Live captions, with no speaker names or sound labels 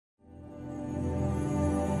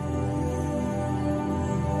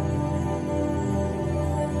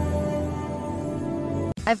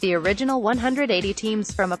Of the original 180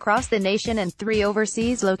 teams from across the nation and 3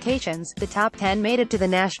 overseas locations, the top 10 made it to the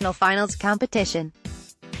national finals competition.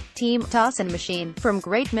 Team Tahsin Machine, from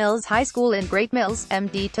Great Mills High School in Great Mills,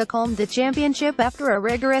 MD took home the championship after a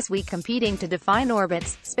rigorous week competing to define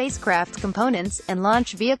orbits, spacecraft components, and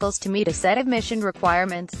launch vehicles to meet a set of mission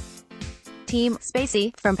requirements. Team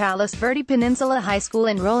SpaceY, from Palos, Verdes Peninsula High School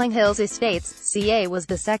in Rolling Hills Estates, CA was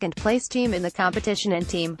the second-place team in the competition, and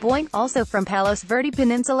Team Boing, also from Palos, Verdes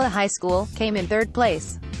Peninsula High School, came in third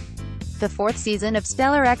place. The 4th season of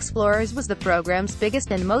StellarXplorers was the program's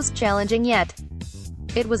biggest and most challenging yet.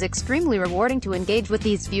 It was extremely rewarding to engage with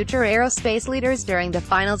these future aerospace leaders during the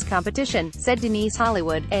finals competition, said Denise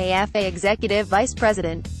Hollywood, AFA Executive Vice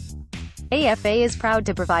President. AFA is proud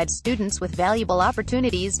to provide students with valuable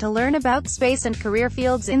opportunities to learn about space and career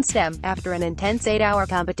fields in STEM. After an intense 8-hour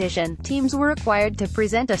competition, teams were required to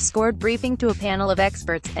present a scored briefing to a panel of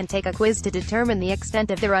experts, and take a quiz to determine the extent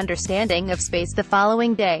of their understanding of space the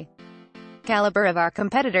following day. "Caliber of our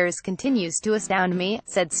competitors continues to astound me,"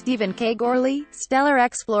 said Stephen K. Gorley,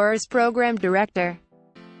 StellarXplorers program director.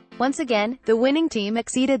 Once again, the winning team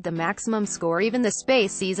exceeded the maximum score even the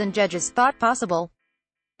space season judges thought possible.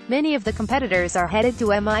 Many of the competitors are headed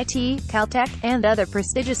to MIT, Caltech, and other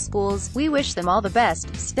prestigious schools. We wish them all the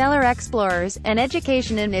best. StellarXplorers, an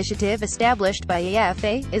education initiative established by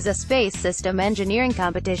AFA, is a space system engineering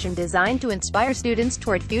competition designed to inspire students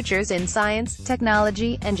toward futures in science,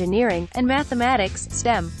 technology, engineering, and mathematics,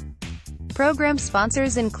 STEM. Program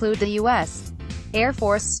sponsors include the U.S. Air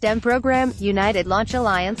Force STEM Program, United Launch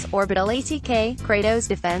Alliance, Orbital ATK, Kratos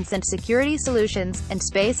Defense and Security Solutions, and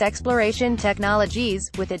Space Exploration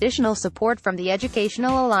Technologies, with additional support from the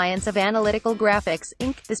Educational Alliance of Analytical Graphics,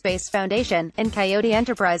 Inc., the Space Foundation, and Coyote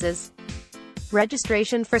Enterprises.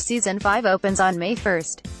 Registration for Season 5 opens on May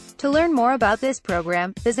 1st. To learn more about this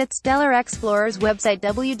program, visit StellarXplorers website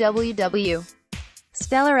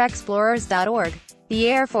www.stellarexplorers.org. The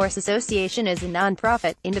Air Force Association is a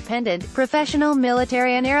non-profit, independent, professional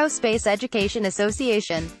military and aerospace education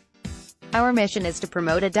association. Our mission is to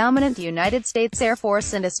promote a dominant United States Air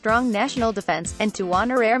Force and a strong national defense, and to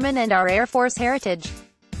honor airmen and our Air Force heritage.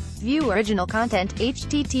 View original content,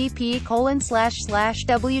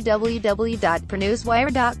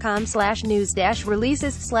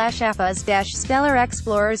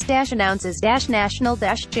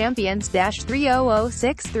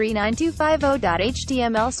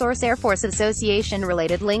 source Air Force Association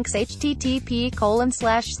related links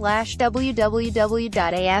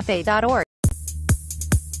http://www.afa.org